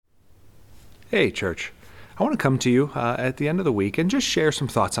Hey, church. I want to come to you at the end of the week and just share some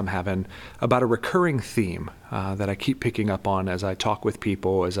thoughts I'm having about a recurring theme that I keep picking up on as I talk with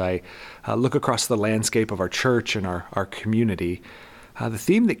people, as I look across the landscape of our church and our community. The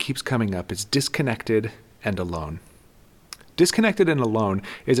theme that keeps coming up is disconnected and alone. Disconnected and alone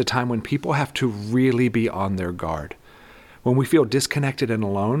is a time when people have to really be on their guard. When we feel disconnected and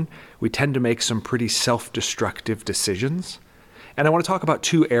alone, we tend to make some pretty self-destructive decisions. And I want to talk about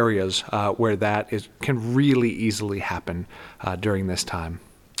two areas where can really easily happen during this time.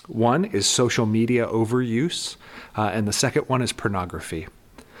 One is social media overuse, and the second one is pornography.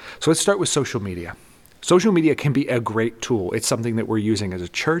 So let's start with social media. Social media can be a great tool. It's something that we're using as a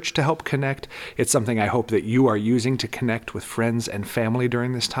church to help connect. It's something I hope that you are using to connect with friends and family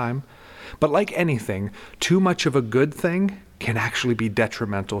during this time. But like anything, too much of a good thing can actually be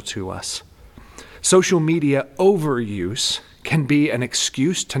detrimental to us. Social media overuse can be an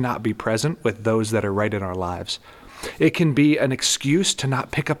excuse to not be present with those that are right in our lives. It can be an excuse to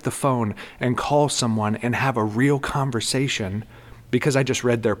not pick up the phone and call someone and have a real conversation because I just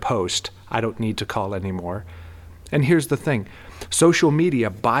read their post. I don't need to call anymore. And here's the thing. Social media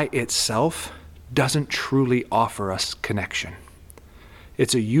by itself doesn't truly offer us connection.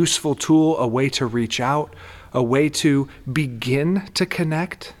 It's a useful tool, a way to reach out, a way to begin to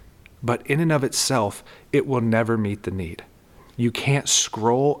connect, but in and of itself, it will never meet the need. You can't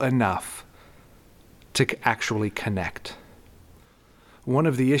scroll enough to actually connect. One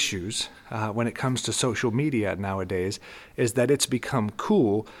of the issues when it comes to social media nowadays is that it's become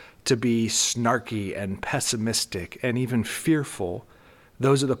cool to be snarky and pessimistic and even fearful.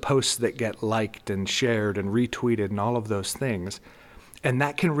 Those are the posts that get liked and shared and retweeted and all of those things. And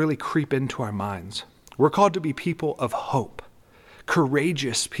that can really creep into our minds. We're called to be people of hope,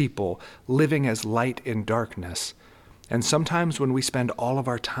 courageous people living as light in darkness. And sometimes when we spend all of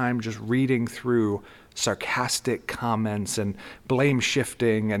our time just reading through sarcastic comments and blame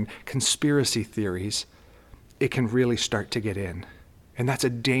shifting and conspiracy theories, it can really start to get in. And that's a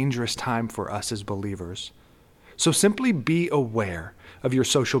dangerous time for us as believers. So simply be aware of your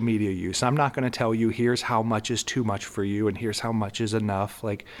social media use. I'm not going to tell you here's how much is too much for you and here's how much is enough.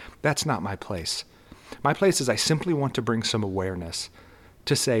 That's not my place. My place is I simply want to bring some awareness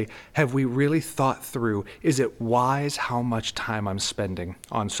to say, have we really thought through, is it wise how much time I'm spending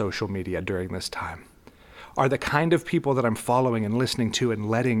on social media during this time? Are the kind of people that I'm following and listening to and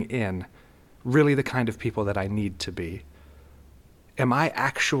letting in really the kind of people that I need to be? Am I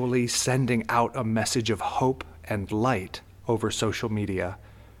actually sending out a message of hope and light over social media?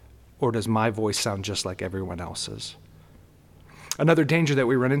 Or does my voice sound just like everyone else's? Another danger that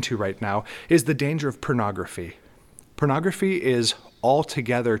we run into right now is the danger of pornography. Pornography is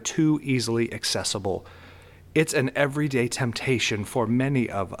altogether too easily accessible. It's an everyday temptation for many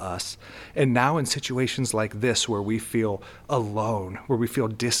of us. And now in situations like this where we feel alone, where we feel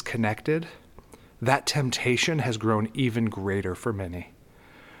disconnected, that temptation has grown even greater for many.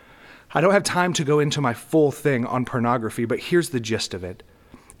 I don't have time to go into my full thing on pornography, but here's the gist of it.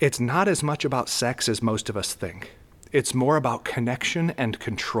 It's not as much about sex as most of us think. It's more about connection and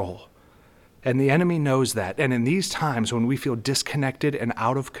control. And the enemy knows that. And in these times when we feel disconnected and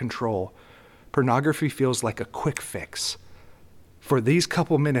out of control, pornography feels like a quick fix. For these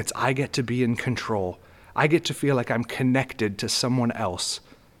couple minutes, I get to be in control. I get to feel like I'm connected to someone else.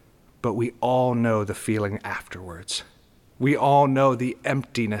 But we all know the feeling afterwards. We all know the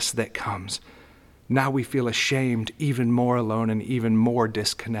emptiness that comes. Now we feel ashamed, even more alone, and even more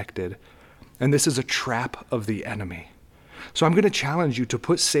disconnected. And this is a trap of the enemy. So I'm going to challenge you to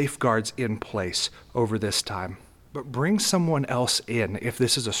put safeguards in place over this time, but bring someone else in if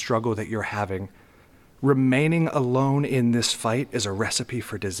this is a struggle that you're having. Remaining alone in this fight is a recipe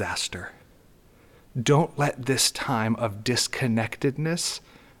for disaster. Don't let this time of disconnectedness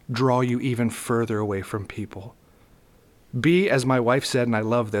draw you even further away from people. Be, as my wife said, and I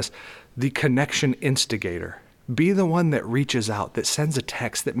love this, the connection instigator. Be the one that reaches out, that sends a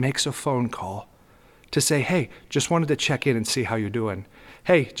text, that makes a phone call to say, hey, just wanted to check in and see how you're doing.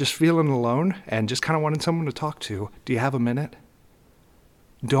 Hey, just feeling alone and just kind of wanted someone to talk to. Do you have a minute?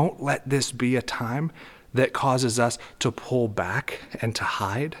 Don't let this be a time that causes us to pull back and to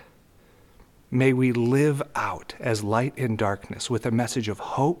hide. May we live out as light in darkness with a message of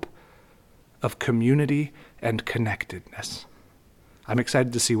hope, of community, and connectedness. I'm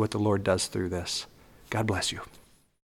excited to see what the Lord does through this. God bless you.